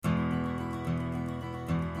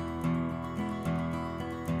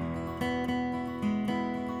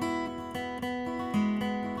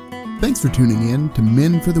Thanks for tuning in to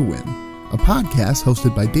Men for the Win, a podcast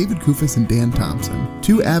hosted by David Kufis and Dan Thompson,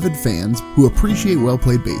 two avid fans who appreciate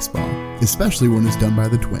well-played baseball, especially when it's done by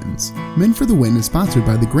the Twins. Men for the Win is sponsored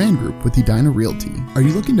by the Grand Group with Edina Realty. Are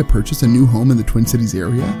you looking to purchase a new home in the Twin Cities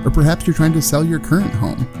area? Or perhaps you're trying to sell your current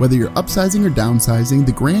home? Whether you're upsizing or downsizing,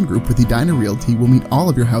 the Grand Group with Edina Realty will meet all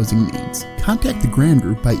of your housing needs. Contact the Grand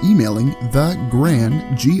Group by emailing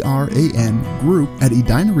thegran, G-R-A-N, group at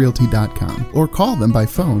edinarealty.com or call them by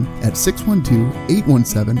phone at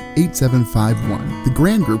 612-817-8751. The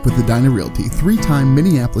Grand Group with Edina Realty, three-time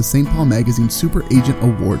Minneapolis-St. Paul Magazine Super Agent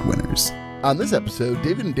Award winners. On this episode,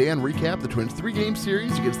 David and Dan recap the Twins' three-game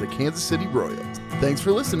series against the Kansas City Royals. Thanks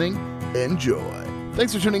for listening. Enjoy.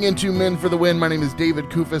 Thanks for tuning in to Men for the Win. My name is David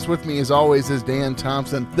Kufis. With me, as always, is Dan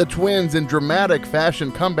Thompson. The Twins, in dramatic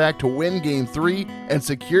fashion, come back to win Game 3 and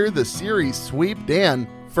secure the series sweep. Dan,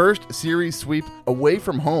 first series sweep away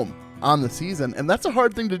from home on the season. And that's a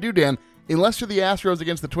hard thing to do, Dan, unless you're the Astros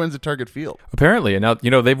against the Twins at Target Field. Apparently. And now,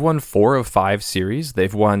 they've won 4 of 5 series.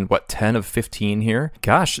 They've won, 10 of 15 here.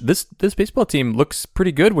 Gosh, this baseball team looks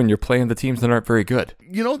pretty good when you're playing the teams that aren't very good.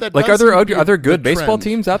 That are there good baseball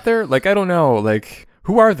teams out there? I don't know.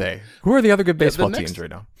 Who are they? Who are the other good baseball teams right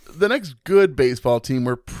now? The next good baseball team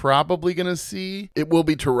we're probably going to see, it will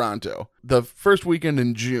be Toronto. The first weekend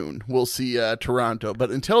in June, we'll see Toronto. But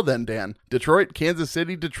until then, Dan, Detroit, Kansas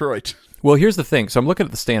City, Detroit. Well, here's the thing. So I'm looking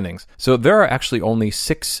at the standings. So there are actually only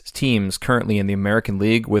 6 teams currently in the American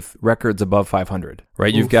League with records above 500,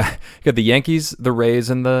 right? You've got the Yankees, the Rays,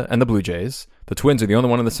 and the Blue Jays. The Twins are the only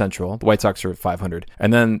one in the Central. The White Sox are at 500.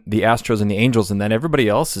 And then the Astros and the Angels, and then everybody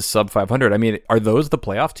else is sub 500. I mean, are those the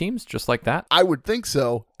playoff teams just like that? I would think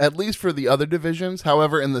so, at least for the other divisions.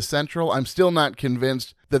 However, in the Central, I'm still not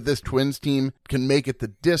convinced that this Twins team can make it the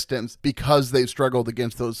distance because they've struggled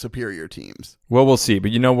against those superior teams. Well, we'll see.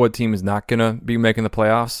 But you know what team is not going to be making the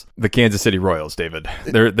playoffs? The Kansas City Royals, David.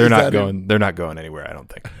 They're not going. They're not going anywhere, I don't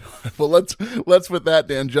think. Well, let's with that,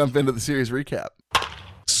 Dan, jump into the series recap.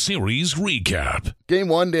 Series recap. Game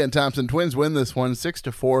 1, Dan Thompson. Twins win this one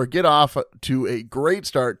 6-4. Get off to a great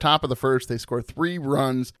start. Top of the first, they score 3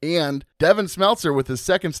 runs. And Devin Smeltzer with his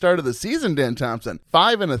second start of the season, Dan Thompson.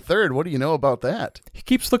 5 1/3. What do you know about that? He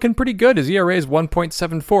keeps looking pretty good. His ERA is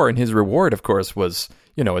 1.74, and his reward, of course, was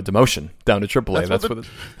a demotion down to AAA. That's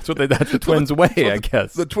the Twins' way, I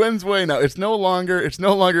guess. The Twins' way now. It's no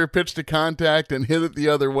longer pitch to contact and hit it the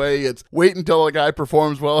other way. It's wait until a guy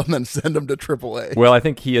performs well and then send him to AAA. Well, I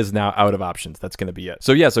think he is now out of options. That's going to be it.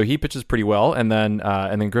 So he pitches pretty well, and then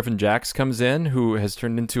Griffin Jax comes in, who has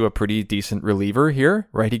turned into a pretty decent reliever here,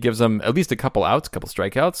 right? He gives them at least a couple outs, a couple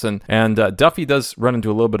strikeouts, and Duffy does run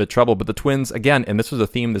into a little bit of trouble. But the Twins, again, and this was a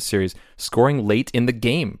theme this series, scoring late in the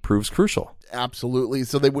game proves crucial. Absolutely.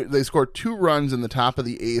 So they scored 2 runs in the top of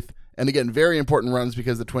the 8th. And again, very important runs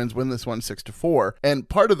because the Twins win this one 6-4. And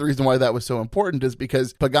part of the reason why that was so important is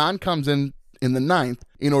because Pagan comes in the 9th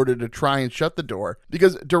in order to try and shut the door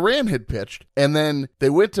because Duran had pitched and then they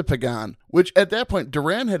went to Pagan, which at that point,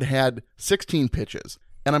 Duran had 16 pitches.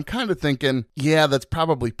 And I'm kind of thinking, yeah, that's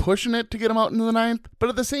probably pushing it to get him out into the 9th. But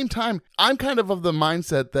at the same time, I'm kind of the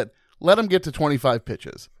mindset that let him get to 25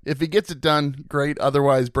 pitches. If he gets it done, great.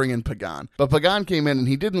 Otherwise, bring in Pagan. But Pagan came in and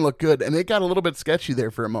he didn't look good, and it got a little bit sketchy there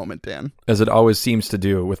for a moment, Dan. As it always seems to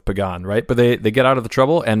do with Pagan, right? But they get out of the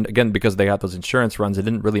trouble, and again, because they got those insurance runs, it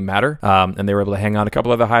didn't really matter, and they were able to hang on a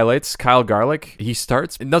couple of the highlights. Kyle Garlick, he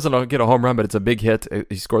starts. It doesn't get a home run, but it's a big hit.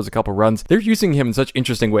 He scores a couple runs. They're using him in such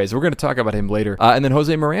interesting ways. We're going to talk about him later. And then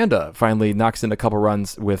Jose Miranda finally knocks in a couple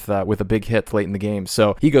runs with a big hit late in the game.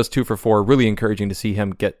 So he goes 2 for 4. Really encouraging to see him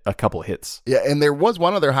get a couple hits. Yeah, and there was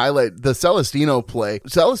one other highlight. The Celestino play.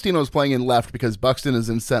 Celestino's playing in left because Buxton is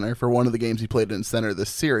in center for one of the games he played in center this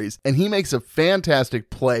series, and he makes a fantastic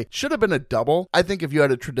play. Should have been a double, I think, if you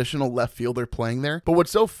had a traditional left fielder playing there. But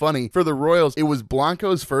what's so funny, for the Royals, it was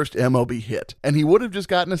Blanco's first MLB hit, and he would have just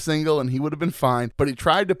gotten a single and he would have been fine, but he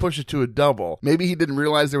tried to push it to a double. Maybe he didn't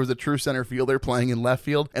realize there was a true center fielder playing in left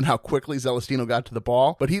field and how quickly Celestino got to the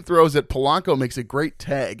ball, but he throws it. Polanco makes a great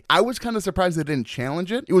tag. I was kind of surprised they didn't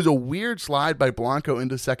challenge it. It was a weird slide by Blanco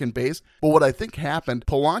into second base, but what I think happened,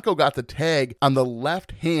 Polanco got the tag on the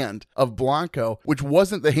left hand of Blanco, which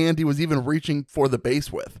wasn't the hand he was even reaching for the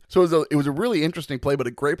base with. So it was a really interesting play, but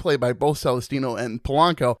a great play by both Celestino and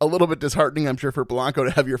Polanco. A little bit disheartening, I'm sure, for Blanco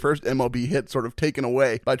to have your first MLB hit sort of taken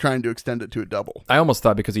away by trying to extend it to a double. I almost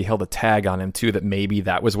thought because he held a tag on him too that maybe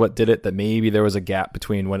that was what did it, that maybe there was a gap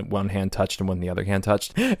between when one hand touched and when the other hand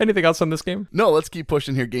touched. Anything else on this game? No, let's keep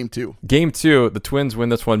pushing here. Game 2. Game 2, the Twins win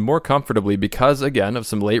this one more comfortably because, again, of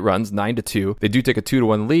some late runs, 9-2. They do take a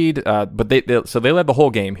 2-1 lead, but they led the whole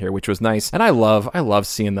game here, which was nice. And I love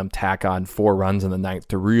seeing them tack on 4 runs in the ninth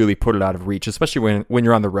to really put it out of reach, especially when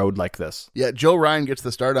you're on the road like this. Yeah, Joe Ryan gets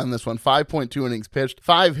the start on this one. 5.2 innings pitched,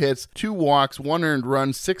 5 hits, 2 walks, 1 earned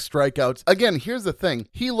run, 6 strikeouts. Again, here's the thing.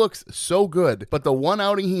 He looks so good, but the one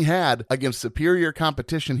outing he had against superior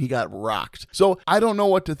competition, he got rocked. So I don't know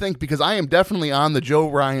what to think because I am definitely on the Joe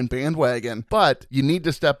Ryan bandwagon, but you need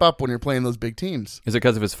to step up when you're playing those big teams. Is it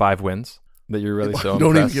because of his 5 wins? That you're really so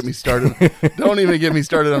Don't impressed? even get me started. Don't even get me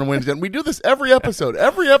started on wins. We do this every episode.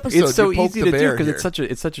 It's so easy to do because here.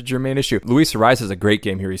 it's such a germane issue. Luis Arraez has a great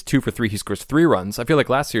game here. He's 2 for 3. He scores 3 runs. I feel like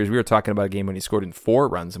last series we were talking about a game when he scored in 4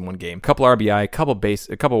 runs in one game. A couple RBI,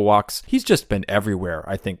 a couple walks. He's just been everywhere,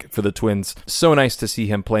 I think, for the Twins. So nice to see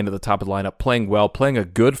him playing at the top of the lineup, playing well, playing a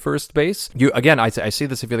good first base. I say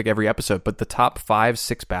this I feel like every episode, but the top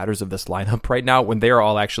 5-6 batters of this lineup right now, when they are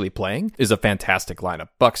all actually playing, is a fantastic lineup.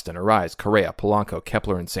 Buxton, Arraez, Correa, Polanco,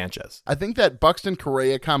 Kepler, and Sanchez. I think that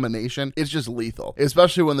Buxton-Correa combination is just lethal,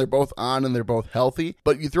 especially when they're both on and they're both healthy.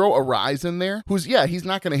 But you throw Arraez in there, he's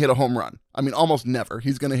not going to hit a home run. I mean, almost never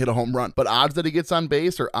he's going to hit a home run. But odds that he gets on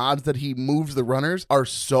base or odds that he moves the runners are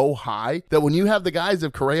so high that when you have the guys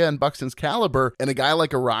of Correa and Buxton's caliber and a guy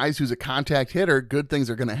like Arraez who's a contact hitter, good things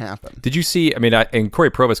are going to happen. Did you see, and Corey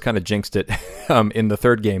Provus kind of jinxed it in the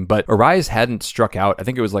third game, but Arraez hadn't struck out. I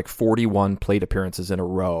think it was like 41 plate appearances in a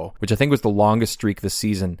row, which I think was the longest streak this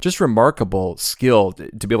season. Just remarkable skill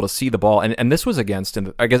to be able to see the ball. And this was against,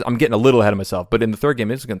 and I guess I'm getting a little ahead of myself, but in the third game,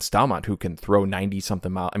 it was against Stalmont, who can throw 90-something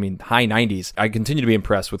miles. High 90s. I continue to be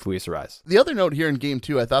impressed with Luis Arraez. The other note here in game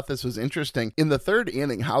 2, I thought this was interesting. In the third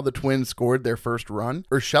inning, how the Twins scored their first run.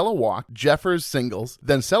 Urshela walk, Jeffers singles,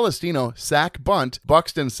 then Celestino sack bunt,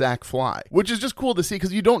 Buxton sack fly, which is just cool to see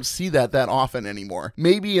because you don't see that often anymore.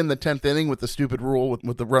 Maybe in the 10th inning with the stupid rule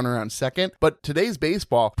with the runner on second, but today's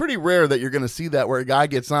baseball, pretty rare that you're going to see that where a guy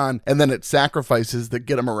gets on and then it sacrifices to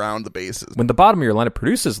get him around the bases. When the bottom of your lineup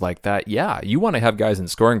produces like that, yeah, you want to have guys in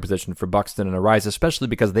scoring position for Buxton and Arraez, especially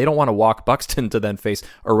because they don't want to walk Buxton to then face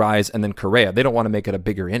Arraez and then Correa. They don't want to make it a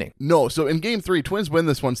bigger inning. No, so in game 3, Twins win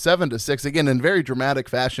this one 7-6, again in very dramatic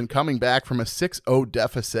fashion, coming back from a 6-0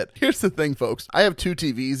 deficit. Here's the thing, folks. I have 2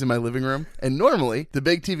 TVs in my living room, and normally the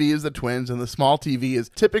big TV is the Twins and the small TV is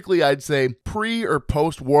typically, I'd say, pre or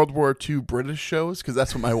post World War II British shows, because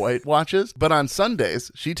that's what my wife watches. But on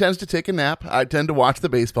Sundays, she tends to take a nap. I tend to watch the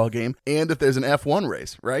baseball game, and if there's an F1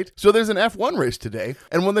 race, right? So there's an F1 race today,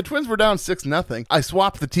 and when the Twins were down 6-0, I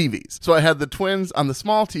swapped the TVs. So I had the Twins on the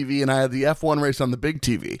small TV, and I had the F1 race on the big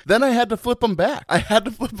TV. Then I had to flip them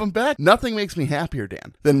back. Nothing makes me happier,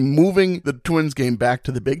 Dan, than moving the Twins game back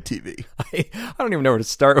to the big TV. I don't even know where to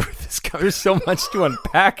start with this. There's so much to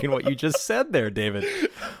unpack in what you just said there, David.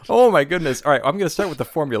 Oh my goodness. All right, I'm going to start with the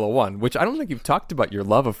Formula One, which I don't think you've talked about your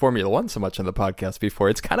love of Formula One so much on the podcast before.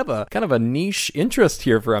 It's kind of a niche interest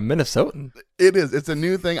here for a Minnesotan. It is. It's a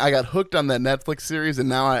new thing. I got hooked on that Netflix series, and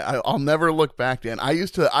now I'll never look back, Dan. I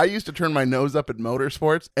used to turn my nose up at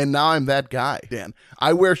motorsports, and now I'm that guy, Dan.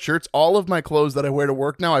 I wear shirts. All of my clothes that I wear to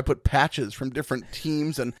work now, I put patches from different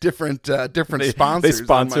teams and different sponsors. They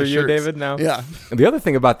sponsor on my you, shirts. David, now? Yeah. And the other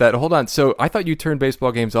thing about that, hold on. So I thought you turned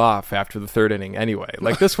baseball games off after the third inning anyway.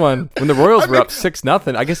 Like this one, when the Royals were up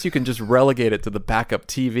 6-0, I guess you can just relegate it to the backup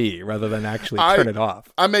TV rather than actually turn it off.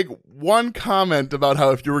 I make one comment about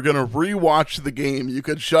how if you were going to rewatch the game, you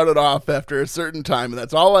could shut it off after a certain time. And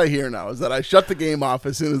that's all I hear now is that I shut the game off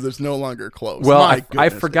as soon as it's no longer closed. Well, I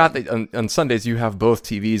forgot that on Sundays you have both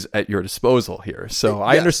TVs at your disposal here. So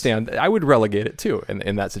I understand. I would relegate it too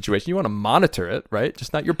in that situation. You want to monitor it, right?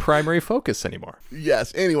 Just not your primary focus anymore.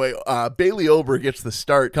 Yes. Anyway, Bailey Ober gets the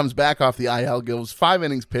start, comes back off the IL, goes 5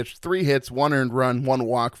 innings pitched, 3 hits, 1 earned run, 1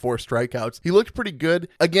 walk, 4 strikeouts. He looked pretty good.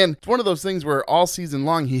 Again, it's one of those things where all season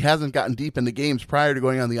long he hasn't gotten deep into games prior to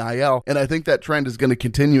going on the IL, and I think that trend is going to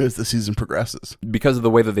continue as the season progresses. Because of the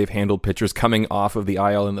way that they've handled pitchers coming off of the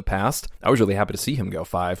IL in the past, I was really happy to see him go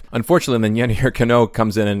 5. Unfortunately, then Yennier Cano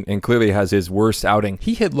comes in and clearly has his worst outing.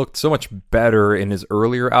 He had looked so much better in his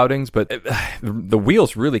earlier outings, but the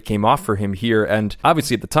wheels really came off for him here. And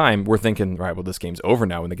obviously at the time, we're thinking, right, well, this game's over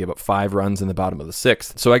now when they gave up 5 runs in the bottom of the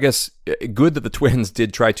 6th. So I guess good that the Twins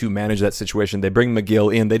did try to manage that situation. They bring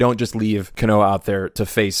McGill in. They don't just leave Cano out there to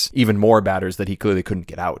face even more batters that he clearly couldn't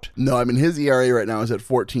get out. No, I mean, his ERA right now is at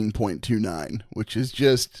 14.29, which is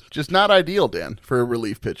just not ideal, Dan, for a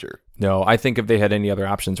relief pitcher. No, I think if they had any other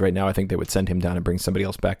options right now, I think they would send him down and bring somebody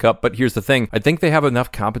else back up. But here's the thing. I think they have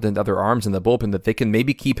enough competent other arms in the bullpen that they can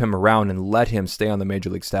maybe keep him around and let him stay on the major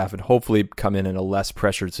league staff and hopefully come in a less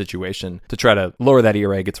pressured situation to try to lower that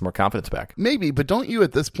ERA, get some more confidence back. Maybe, but don't you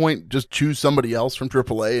at this point just choose somebody else from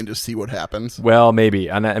AAA and just see what happens? Well, maybe.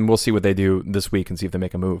 And we'll see what they do this week and see if they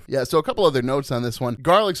make a move. Yeah, so a couple other notes on this one.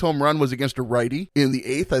 Garlick's home run was against a righty in the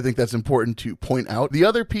 8th. I think that's important to point out. The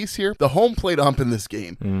other piece here, the home plate ump in this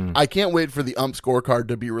game. I can't wait for the ump scorecard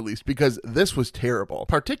to be released because this was terrible.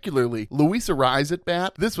 Particularly Luis Arraez at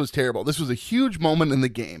bat. This was terrible. This was a huge moment in the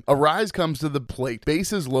game. Arraez comes to the plate,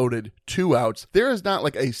 bases loaded, 2 outs. There is not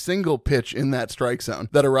like a single pitch in that strike zone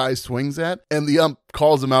that Arraez swings at, and the ump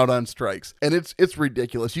calls him out on strikes. And it's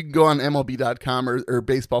ridiculous. You can go on MLB.com or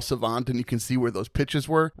Baseball Savant and you can see where those pitches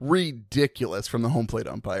were. Ridiculous from the home plate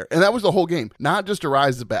umpire. And that was the whole game. Not just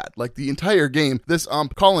Arraez the bat. Like the entire game, this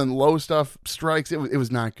ump calling low stuff, strikes, it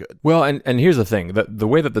was not good. Well, and here's the thing. The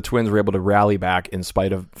way that the Twins were able to rally back in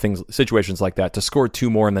spite of situations like that, to score 2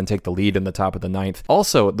 more and then take the lead in the top of the 9th.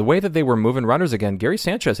 Also, the way that they were moving runners again, Gary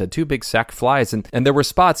Sanchez had 2 big sac flies, and there were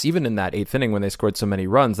spots even in that 8th inning when they scored so many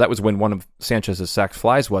runs. That was when one of Sanchez's sac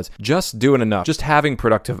flies was. Just doing enough, just having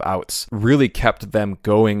productive outs really kept them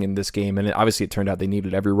going in this game, and obviously it turned out they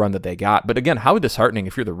needed every run that they got. But again, how disheartening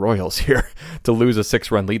if you're the Royals here to lose a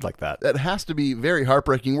 6-run lead like that. That has to be very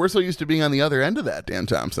heartbreaking. We're so used to being on the other end of that, Dan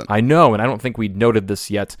Thompson. I know, and I don't think we noted this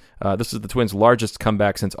yet. This is the Twins' largest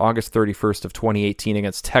comeback since August 31st of 2018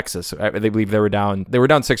 against Texas. They believe they were down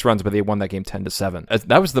 6 runs, but they won that game 10-7.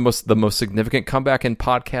 That was the most significant comeback in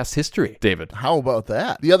podcast history, David. How about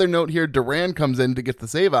that? The other note here, Duran comes in to get the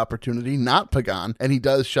save opportunity, not Pagan, and he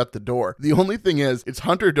does shut the door. The only thing is, it's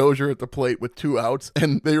Hunter Dozier at the plate with 2 outs,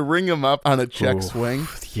 and they ring him up on a check swing.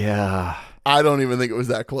 Yeah. I don't even think it was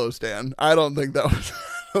that close, Dan. I don't think that was...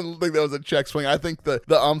 I don't think that was a check swing. I think the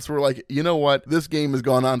umps were like, you know what? This game has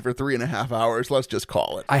gone on for 3.5 hours. Let's just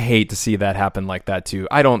call it. I hate to see that happen like that, too.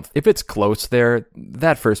 If it's close there,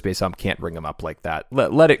 that first base ump can't ring him up like that.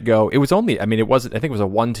 Let it go. It was only, I think it was a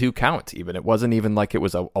 1-2 count even. It wasn't even like it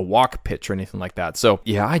was a walk pitch or anything like that. So,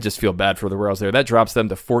 yeah, I just feel bad for the Royals there. That drops them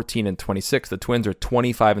to 14-26. The Twins are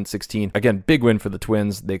 25-16. Again, big win for the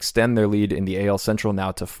Twins. They extend their lead in the AL Central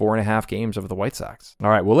now to 4.5 games over the White Sox. All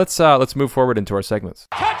right, well, let's move forward into our segments.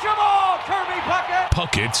 Catch 'em all, Kirby Puckett!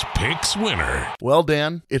 Puckett's Picks winner. Well,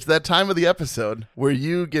 Dan, it's that time of the episode where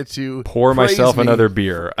you get to pour myself me. Another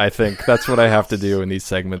beer. I think that's what I have to do in these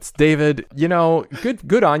segments. David,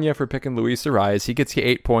 good on you for picking Luis Arraez. He gets you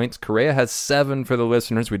 8 points. Correa has 7 for the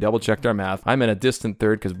listeners. We double-checked our math. I'm in a distant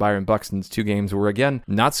third because Byron Buxton's 2 games were, again,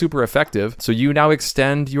 not super effective. So you now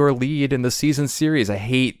extend your lead in the season series. I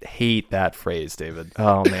hate that phrase, David.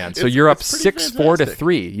 Oh, man. So you're up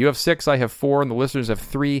 6-4-3. You have 6, I have 4, and the listeners have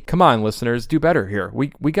 3. Come on, listeners. Do better here.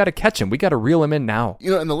 We got to catch him. We got to reel him in now.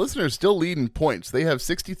 And the listeners still lead in points. They have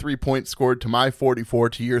 63 points scored to my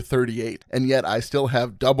 44 to your 38. And yet I still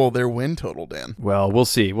have double their win total, Dan. Well, we'll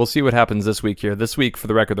see. We'll see what happens this week here. This week, for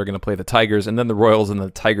the record, they're going to play the Tigers and then the Royals and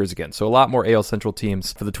the Tigers again. So a lot more AL Central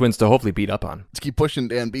teams for the Twins to hopefully beat up on. Let's keep pushing,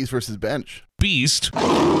 Dan. Beast versus Bench. Beast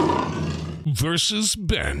versus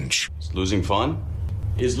Bench. Is losing fun?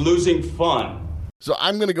 Is losing fun? So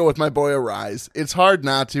I'm going to go with my boy Arraez. It's hard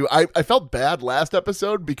not to. I felt bad last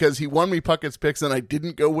episode because he won me Puckett's picks and I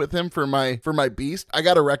didn't go with him for my beast. I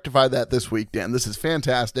got to rectify that this week, Dan. This is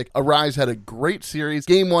fantastic. Arraez had a great series.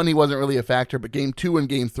 Game 1, he wasn't really a factor, but Game 2 and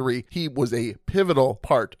Game 3, he was a pivotal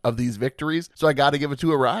part of these victories. So I got to give it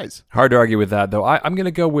to Arraez. Hard to argue with that, though. I'm going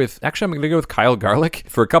to go with Kyle Garlick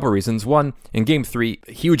for a couple reasons. One, in Game 3,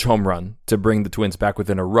 huge home run to bring the Twins back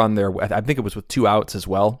within a run there. I think it was with 2 outs as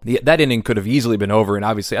well. That inning could have easily been over, and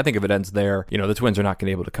obviously I think if it ends there, the Twins are not going to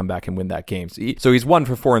be able to come back and win that game. So he's 1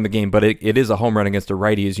 for 4 in the game, but it is a home run against a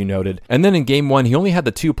righty, as you noted. And then in Game 1, he only had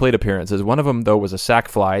the 2 plate appearances. One of them, though, was a sac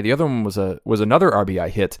fly. The other one was another RBI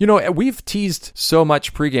hit. We've teased so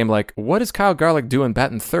much pregame, like, what is Kyle Garlick doing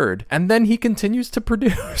batting third? And then he continues to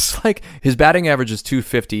produce. Like, his batting average is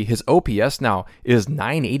 .250. His OPS now is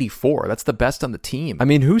 .984. That's the best on the team. I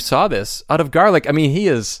mean, who saw this out of Garlick? I mean, he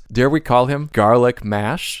is, dare we call him Garlic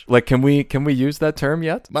Mash? Like, can we use that term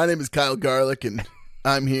yet? My name is Kyle Garlick, and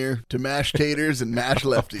I'm here to mash taters and mash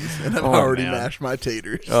lefties, and I've already mashed my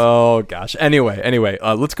taters. Oh, gosh. Anyway,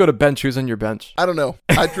 let's go to bench. Who's on your bench? I don't know.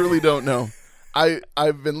 I truly don't know.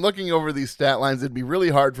 I've been looking over these stat lines. It'd be really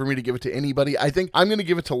hard for me to give it to anybody. I think I'm going to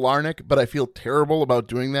give it to Larnach, but I feel terrible about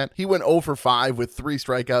doing that. He went 0 for 5 with 3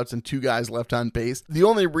 strikeouts and 2 guys left on base. The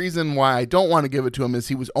only reason why I don't want to give it to him is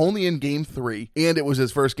he was only in game 3, and it was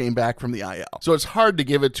his first game back from the IL. So it's hard to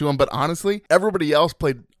give it to him, but honestly, everybody else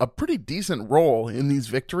played a pretty decent role in these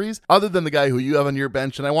victories, other than the guy who you have on your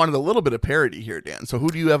bench, and I wanted a little bit of parity here, Dan. So who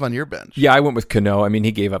do you have on your bench? Yeah, I went with Cano. I mean,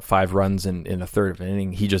 he gave up 5 runs in a third of an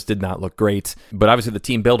inning. He just did not look great, but obviously the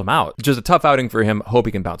team bailed him out. Just a tough outing for him. Hope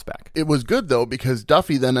he can bounce back. It was good, though, because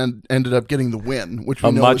Duffy then ended up getting the win, which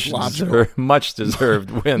we know is logical. Much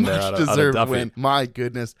deserved win there out of Duffy. Win. My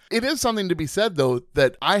goodness. It is something to be said, though,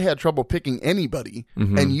 that I had trouble picking anybody,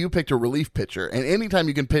 and you picked a relief pitcher. And anytime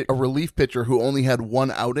you can pick a relief pitcher who only had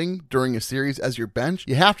 1 outing during a series as your bench,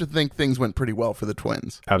 you have to think things went pretty well for the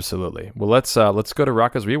Twins. Absolutely. Well, let's go to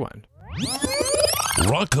Rocco's Rewind.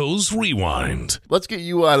 Rocco's Rewind. Let's get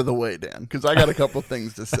you out of the way, Dan, because I got a couple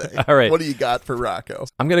things to say. All right. What do you got for Rocco?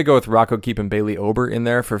 I'm going to go with Rocco keeping Bailey Ober in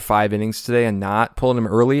there for 5 innings today and not pulling him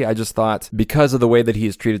early. I just thought because of the way that he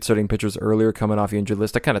has treated starting pitchers earlier coming off the injured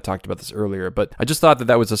list, I kind of talked about this earlier, but I just thought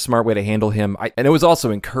that was a smart way to handle him. And it was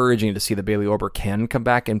also encouraging to see that Bailey Ober can come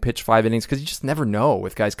back and pitch 5 innings because you just never know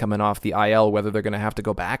with guys coming off the IL whether they're going to have to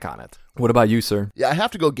go back on it. What about you, sir? Yeah, I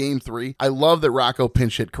have to go game 3. I love that Rocco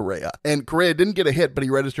pinch hit Correa. And Correa didn't get a hit, but he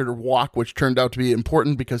registered a walk, which turned out to be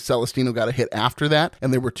important because Celestino got a hit after that,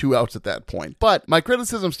 and there were 2 outs at that point. But my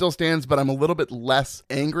criticism still stands, but I'm a little bit less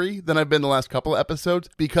angry than I've been the last couple of episodes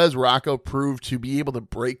because Rocco proved to be able to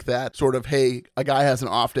break that sort of, hey, a guy has an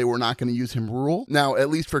off day, we're not going to use him rule. Now, at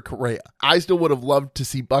least for Correa. I still would have loved to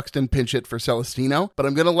see Buxton pinch hit for Celestino, but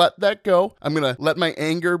I'm going to let that go. I'm going to let my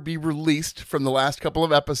anger be released from the last couple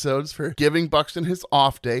of episodes for giving Buxton his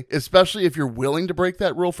off day, especially if you're willing to break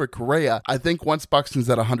that rule for Correa. I think once Buxton's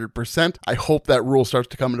at 100%, I hope that rule starts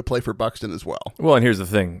to come into play for Buxton as well. Well, and here's the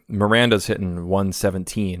thing. Miranda's hitting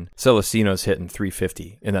 117. Celestino's hitting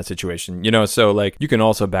 350 in that situation. So like you can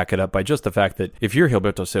also back it up by just the fact that if you're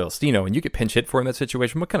Gilberto Celestino and you get pinch hit for in that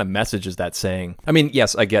situation, what kind of message is that saying? I mean,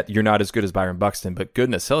 yes, I get you're not as good as Byron Buxton, but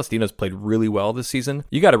goodness, Celestino's played really well this season.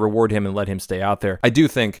 You got to reward him and let him stay out there. I do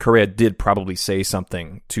think Correa did probably say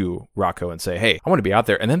something to Rocco and say, hey, I want to be out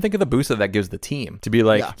there. And then think of the boost that gives the team to be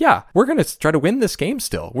like, yeah we're going to try to win this game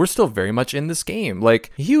still. We're still very much in this game.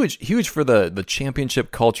 Like huge for the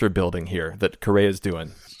championship culture building here that Correa is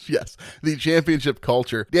doing. Yes, the championship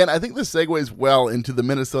culture. Dan, I think this segues well into the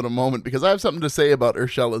Minnesota moment because I have something to say about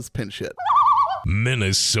Urshela's pinch hit.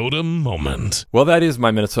 Minnesota moment. Well, that is my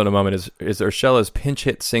Minnesota moment is Urshela's pinch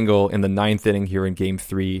hit single in the 9th inning here in game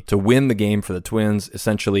 3 to win the game for the Twins.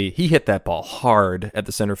 Essentially, he hit that ball hard at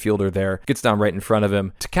the center fielder there, gets down right in front of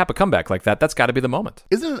him to cap a comeback like that. That's got to be the moment.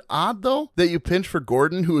 Isn't it odd, though, that you pinch for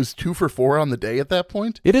Gordon, who was 2 for 4 on the day at that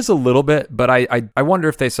point? It is a little bit, but I wonder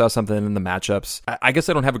if they saw something in the matchups. I guess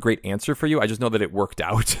I don't have a great answer for you. I just know that it worked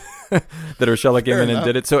out, that Urshela came in and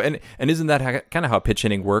did it. So, and isn't that kind of how pitch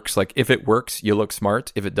hitting works? Like, if it works, you look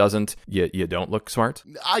smart. If it doesn't, you don't look smart.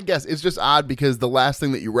 I guess it's just odd because the last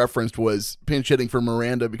thing that you referenced was pinch hitting for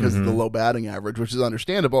Miranda because of the low batting average, which is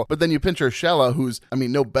understandable. But then you pinch Urshela, who's,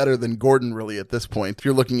 no better than Gordon really at this point, if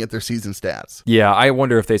you're looking at their season stats. Yeah, I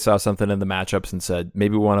wonder if they saw something in the matchups and said,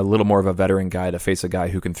 maybe we want a little more of a veteran guy to face a guy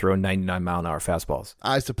who can throw 99-mile-an-hour fastballs.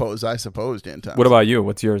 I suppose, Dan Thompson. What about you?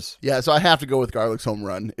 What's yours? Yeah, so I have to go with Garlick's home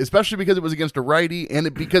run, especially because it was against a righty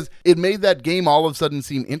and because it made that game all of a sudden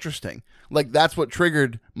seem interesting. Like, that's what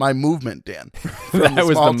triggered my movement, Dan. From that the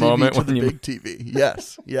was small the TV moment to when the big TV.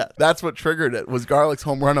 Yes, yeah. That's what triggered it, was Garlick's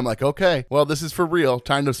home run. I'm like, okay, well, this is for real.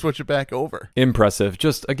 Time to switch it back over. Impressive.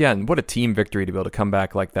 Just, again, what a team victory to be able to come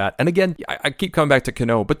back like that. And again, I keep coming back to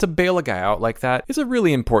Cano, but to bail a guy out like that is a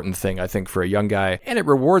really important thing, I think, for a young guy. And it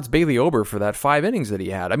rewards Bailey Ober for that 5 innings that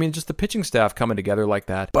he had. I mean, just the pitching staff coming together like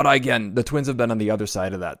that. But again, the Twins have been on the other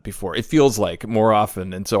side of that before. It feels like more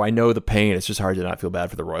often. And so I know the pain. It's just hard to not feel bad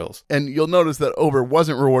for the Royals. And you'll notice that Ober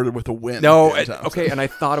wasn't rewarded with a win. No, okay, and I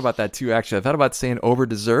thought about that too, actually. I thought about saying Ober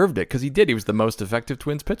deserved it, because he did. He was the most effective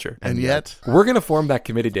Twins pitcher. And yet... We're going to form that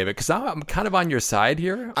committee, David, because I'm kind of on your side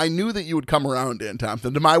here. I knew that you would come around, Dan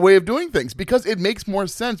Thompson, to my way of doing things, because it makes more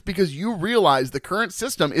sense, because you realize the current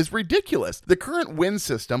system is ridiculous. The current win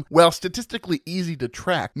system, while statistically easy to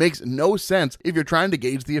track, makes no sense if you're trying to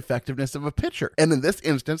gauge the effectiveness of a pitcher. And in this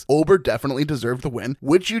instance, Ober definitely deserved the win,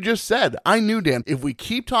 which you just said. I knew, Dan, if we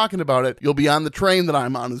keep talking about it, you'll be be on the train that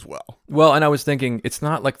I'm on as well. Well, and I was thinking, it's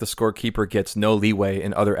not like the scorekeeper gets no leeway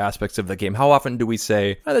in other aspects of the game. How often do we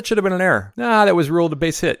say, that should have been an error? Nah, that was ruled a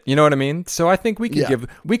base hit. You know what I mean? So I think we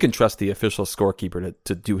can trust the official scorekeeper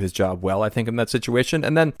to do his job well, I think, in that situation.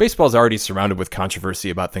 And then baseball's already surrounded with controversy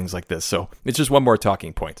about things like this. So it's just one more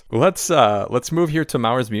talking point. Let's move here to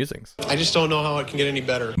Maurer's Musings. I just don't know how it can get any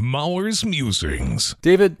better. Maurer's Musings.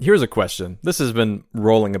 David, here's a question. This has been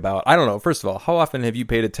rolling about. I don't know. First of all, how often have you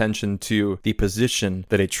paid attention to the position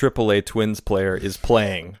that a AAA Twins player is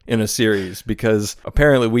playing in a series? Because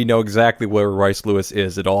apparently we know exactly where Royce Lewis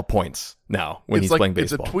is at all points now when he's playing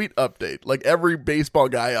baseball. It's a tweet update. Like every baseball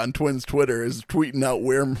guy on Twins Twitter is tweeting out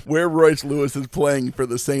where Royce Lewis is playing for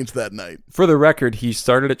the Saints that night. For the record, he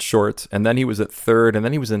started at short, and then he was at third, and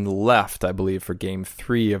then he was in left, I believe, for game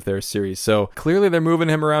 3 of their series. So clearly they're moving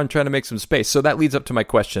him around, trying to make some space. So that leads up to my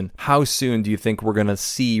question. How soon do you think we're going to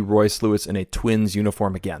see Royce Lewis in a Twins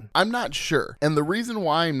uniform again? I'm not sure. And the reason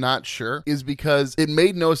why I'm not sure is because it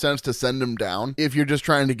made no sense to send him down if you're just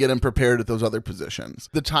trying to get him prepared at those other positions.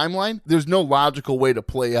 The timeline, there's no logical way to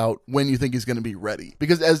play out when you think he's going to be ready.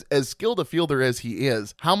 Because as skilled a fielder as he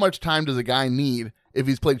is, how much time does a guy need if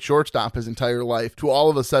he's played shortstop his entire life to all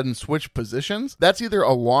of a sudden switch positions? That's either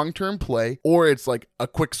a long-term play or it's like a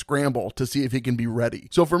quick scramble to see if he can be ready.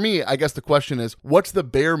 So for me, I guess the question is, what's the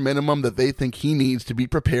bare minimum that they think he needs to be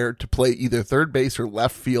prepared to play either third base or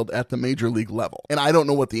left field at the major league level? And I don't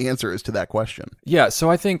know what the answer is to that question. Yeah, so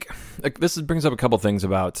I think this brings up a couple things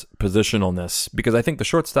about positionalness, because I think the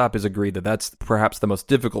shortstop is agreed that that's perhaps the most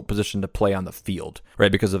difficult position to play on the field,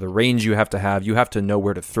 right? Because of the range you have to know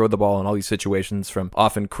where to throw the ball in all these situations from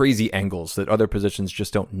often crazy angles that other positions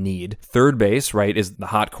just don't need. Third base, right, is the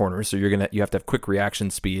hot corner, so you have to have quick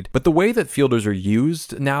reaction speed. But the way that fielders are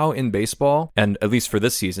used now in baseball, and at least for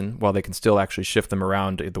this season, while they can still actually shift them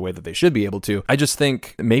around the way that they should be able to, I just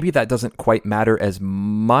think maybe that doesn't quite matter as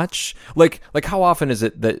much. Like how often is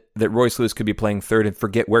it that Royce Lewis could be playing third and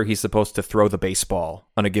forget where he's supposed to throw the baseball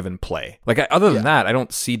on a given play? Other than that, I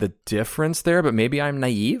don't see the difference there, but maybe I'm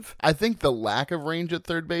naive. I think the lack of range at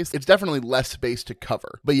third base, it's definitely less space to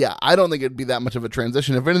cover. But yeah, I don't think it'd be that much of a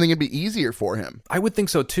transition. If anything, it'd be easier for him. I would think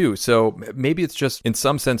so too. So maybe it's just in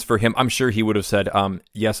some sense for him. I'm sure he would have said,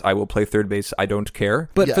 yes, I will play third base. I don't care.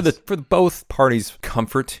 But yes, for both parties'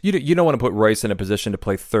 comfort, you don't want to put Royce in a position to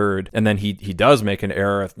play third, and then he does make an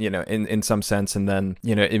error, in some sense, and then,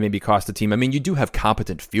 it maybe cost the team. I mean, you do have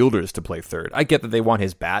competent fielders to play third. I get that they want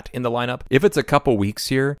his bat in the lineup. If it's a couple weeks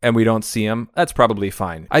here and we don't see him, that's probably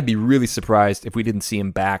fine. I'd be really surprised if we didn't see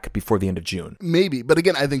him back before the end of June. Maybe, but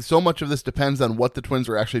again, I think so much of this depends on what the Twins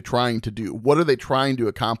are actually trying to do. What are they trying to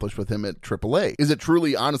accomplish with him at AAA? Is it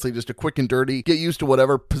truly, honestly, just a quick and dirty, get used to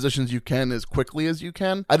whatever positions you can as quickly as you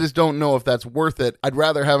can? I just don't know if that's worth it. I'd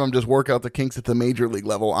rather have him just work out the kinks at the major league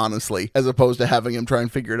level, honestly, as opposed to having him try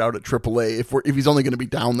and figure it out at AAA if he's only going to be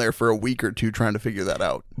down there for a week or two trying to figure that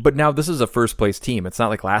out. But now this is a first place team. It's not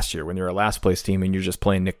like last year when you're a last place team and you're just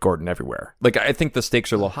playing Nick Gordon everywhere. I think the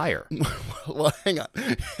stakes are a little higher. Well, hang on.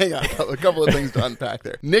 A couple of things to unpack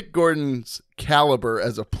there. Nick Gordon's caliber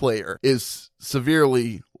as a player is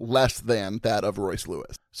severely less than that of Royce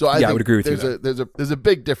Lewis. So I think would agree with you. There's a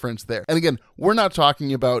big difference there. And again, we're not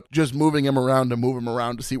talking about just moving him around to move him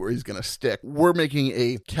around to see where he's going to stick. We're making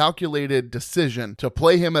a calculated decision to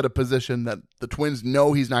play him at a position that the Twins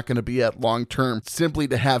know he's not going to be at long term, simply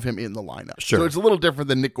to have him in the lineup. Sure. So it's a little different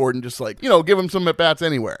than Nick Gordon just give him some at-bats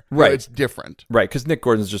anywhere. Right. It's different. Right, because Nick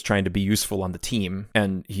Gordon's just trying to be useful on the team,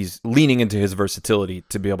 and he's leaning into his versatility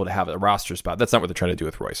to be able to have a roster spot. That's not what they're trying to do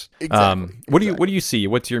with Royce. Exactly. What do you see?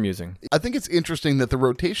 What's your musing? I think it's interesting that the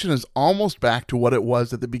rotation is almost back to what it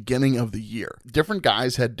was at the beginning of the year. Different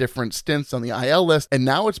guys had different stints on the IL list, and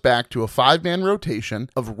now it's back to a 5-man rotation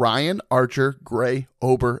of Ryan, Archer, Gray,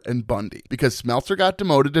 Ober, and Bundy, because Smeltzer got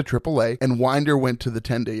demoted to AAA and Winder went to the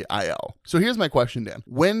 10-day IL. So here's my question, Dan.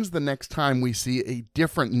 When's the next time we see a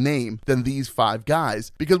different name than these 5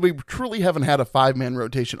 guys? Because we truly haven't had a 5-man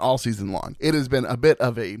rotation all season long. It has been a bit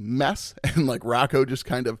of a mess, and Rocco just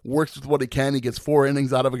kind of works with what he can. He gets 4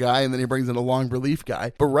 innings out of a guy, and then he brings in a long relief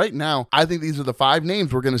guy. But right now, I think these are the 5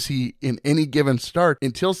 names we're going to see in any given start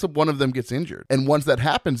until one of them gets injured. And once that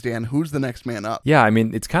happens, Dan, who's the next man up? Yeah, I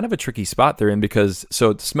mean, it's kind of a tricky spot they're in, because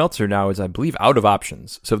So Smeltzer now is, I believe, out of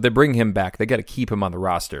options. So if they bring him back, they got to keep him on the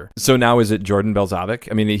roster. So now is it Jordan Belzovic?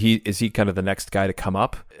 I mean, is he kind of the next guy to come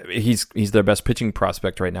up? He's their best pitching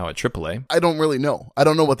prospect right now at AAA. I don't really know. I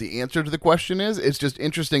don't know what the answer to the question is. It's just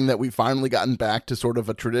interesting that we've finally gotten back to sort of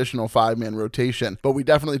a traditional 5-man rotation, but we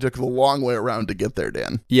definitely took the long way around to get there,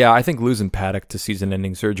 Dan. Yeah, I think losing Paddock to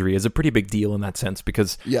season-ending surgery is a pretty big deal in that sense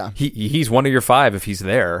because he's one of your 5 if he's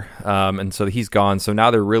there, and so he's gone. So now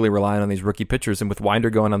they're really relying on these rookie pitchers, and with Winder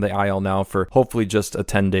going on the IL now for hopefully just a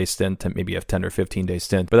 10-day stint, maybe a 10 or 15-day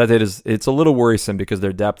stint. But it's a little worrisome because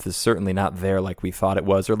their depth is certainly not there like we thought it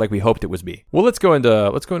was or like we hoped it was be. Well, let's go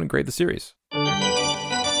and grade the series.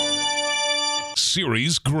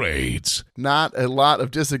 Series grades. Not a lot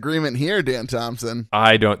of disagreement here, Dan Thompson.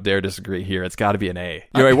 I don't dare disagree here. It's got to be an A.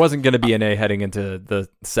 It wasn't going to be an A heading into the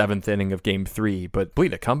 7th inning of Game 3, but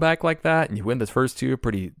bleed a comeback like that and you win the first 2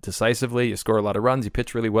 pretty decisively. You score a lot of runs. You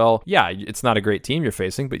pitch really well. Yeah, it's not a great team you're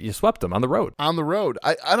facing, but you swept them on the road. On the road.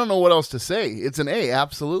 I don't know what else to say. It's an A,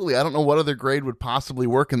 absolutely. I don't know what other grade would possibly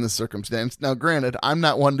work in this circumstance. Now, granted, I'm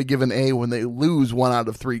not one to give an A when they lose 1 out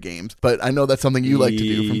of 3 games, but I know that's something you like to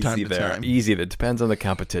do from time to time. Easy. That depends on the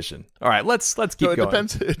competition. All right, let's keep going.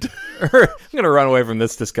 Depends. I'm going to run away from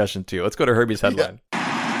this discussion too. Let's go to Herbie's headline.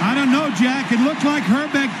 I don't know, Jack. It looked like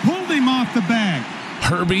Herbeck pulled him off the bag.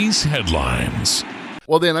 Herbie's headlines.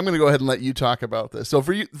 Well, Dan, I'm going to go ahead and let you talk about this. So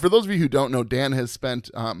for those of you who don't know, Dan has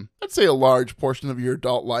spent, let's say, a large portion of your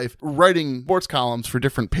adult life writing sports columns for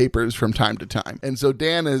different papers from time to time. And so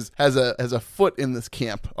Dan has a foot in this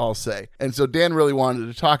camp, I'll say. And so Dan really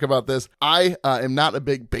wanted to talk about this. I am not a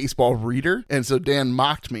big baseball reader. And so Dan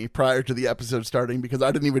mocked me prior to the episode starting because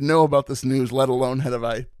I didn't even know about this news, let alone had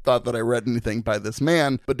I thought that I read anything by this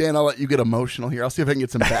man. But Dan, I'll let you get emotional here. I'll see if I can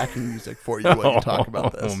get some backing music for you when you talk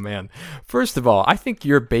about this. Oh, man. First of all, I think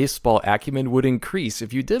your baseball acumen would increase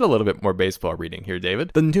if you did a little bit more baseball reading here, David.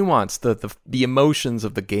 The nuance, the emotions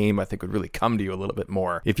of the game, I think would really come to you a little bit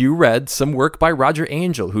more. If you read some work by Roger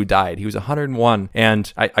Angell, who died, he was 101.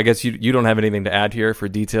 And I guess you don't have anything to add here for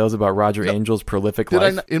details about Roger Angell's prolific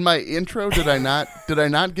life. In my intro, did I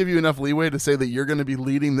not give you enough leeway to say that you're going to be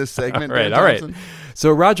leading this segment? All right. So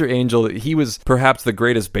Roger Angell, he was perhaps the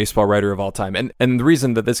greatest baseball writer of all time. And the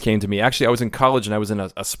reason that this came to me, actually, I was in college and I was in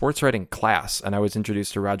a sports writing class and I was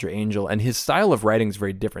introduced to Roger Angell, and his style of writing is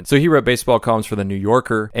very different. So he wrote baseball columns for the New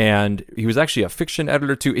Yorker, and he was actually a fiction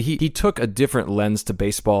editor too. He took a different lens to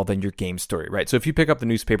baseball than your game story, right? So if you pick up the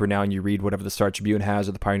newspaper now and you read whatever the Star Tribune has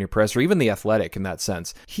or the Pioneer Press or even the Athletic in that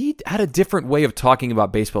sense, he had a different way of talking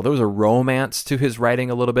about baseball. There was a romance to his writing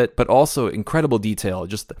a little bit, but also incredible detail,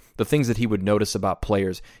 just the things that he would notice about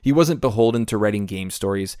players. He wasn't beholden to writing game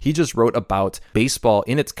stories. He just wrote about baseball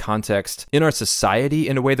in its context, in our society,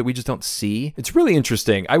 in a way that we just don't see. It's really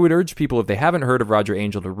interesting. I would urge people, if they haven't heard of Roger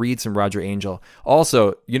Angell, to read some Roger Angell.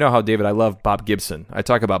 Also, you know how, David, I love Bob Gibson. I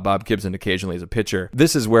talk about Bob Gibson occasionally as a pitcher.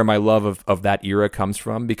 This is where my love of that era comes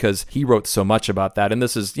from, because he wrote so much about that. And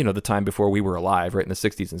this is, the time before we were alive, right in the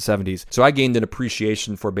 60s and 70s. So I gained an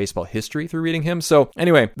appreciation for baseball history through reading him. So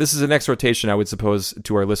anyway, this is an exhortation, I would suppose,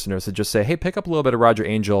 to our listeners to just say, hey, pick up a little bit of Roger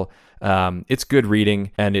Angell. It's good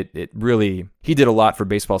reading, and it really, he did a lot for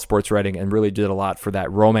baseball sports writing and really did a lot for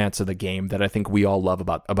that romance of the game that I think we all love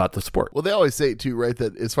about the sport. Well, they always say too, right,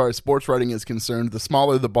 that as far as sports writing is concerned, the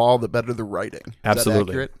smaller the ball, the better the writing. Is absolutely.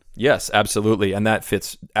 that accurate? Yes, absolutely, and that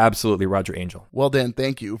fits absolutely Roger Angell. Well, Dan,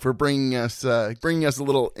 thank you for bringing us a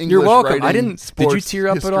little English. You're welcome. Writing, Did you tear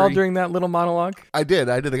up at all during that little monologue? I did.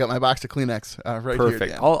 I got my box of Kleenex right here.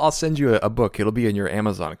 Perfect. I'll send you a book. It'll be in your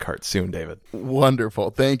Amazon cart soon, David. Wonderful.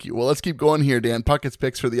 Thank you. Well, let's keep going here, Dan. Puckett's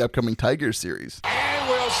picks for the upcoming Tigers series. And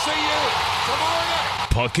we'll see you tomorrow night.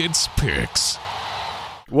 Puckett's picks.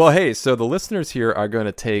 Well, hey, so the listeners here are going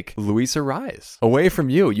to take Luis Arraez away from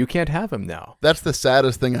you. You can't have him now. That's the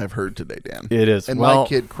saddest thing I've heard today, Dan. It is. And my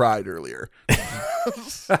kid cried earlier.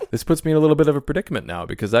 This puts me in a little bit of a predicament now,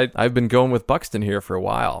 because I've been going with Buxton here for a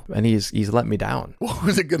while, and he's let me down. What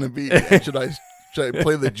was it going to be? Should I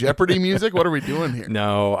play the Jeopardy music? What are we doing here?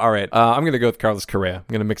 No. All right. I'm going to go with Carlos Correa. I'm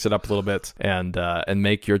going to mix it up a little bit and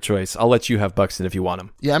make your choice. I'll let you have Buxton if you want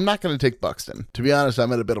him. Yeah, I'm not going to take Buxton. To be honest,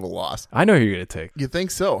 I'm at a bit of a loss. I know who you're going to take. You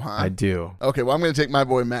think so, huh? I do. Okay, well, I'm going to take my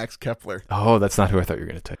boy Max Kepler. Oh, that's not who I thought you were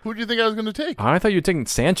going to take. Who do you think I was going to take? I thought you were taking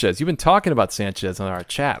Sanchez. You've been talking about Sanchez on our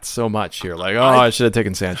chat so much here. Like, I should have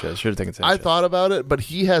taken Sanchez. I thought about it, but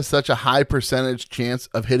he has such a high percentage chance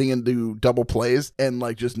of hitting into double plays and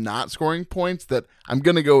like just not scoring points that it. I'm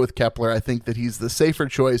going to go with Kepler. I think that he's the safer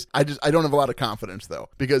choice. I don't have a lot of confidence, though,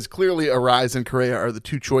 because clearly Arise and Correa are the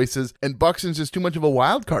two choices, and Buxton's just too much of a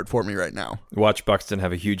wild card for me right now. Watch Buxton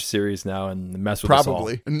have a huge series now and mess with us all.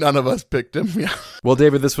 Probably. None of us picked him. Yeah. Well,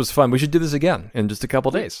 David, this was fun. We should do this again in just a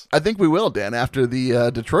couple days. I think we will, Dan, after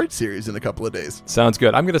the Detroit series in a couple of days. Sounds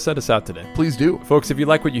good. I'm going to send us out today. Please do. Folks, if you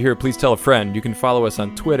like what you hear, please tell a friend. You can follow us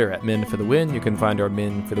on Twitter at Min for the Win. You can find our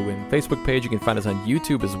Min for the Win Facebook page. You can find us on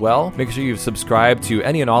YouTube as well. Make sure you subscribe to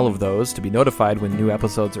any and all of those to be notified when new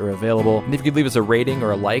episodes are available. And if you could leave us a rating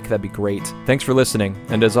or a like, that'd be great. Thanks for listening.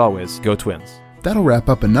 And as always, go Twins. That'll wrap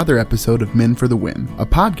up another episode of Men for the Win, a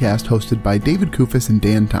podcast hosted by David Kufis and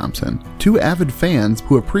Dan Thompson, two avid fans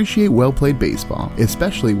who appreciate well-played baseball,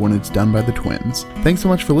 especially when it's done by the Twins. Thanks so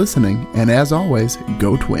much for listening, and as always,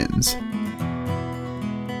 go Twins.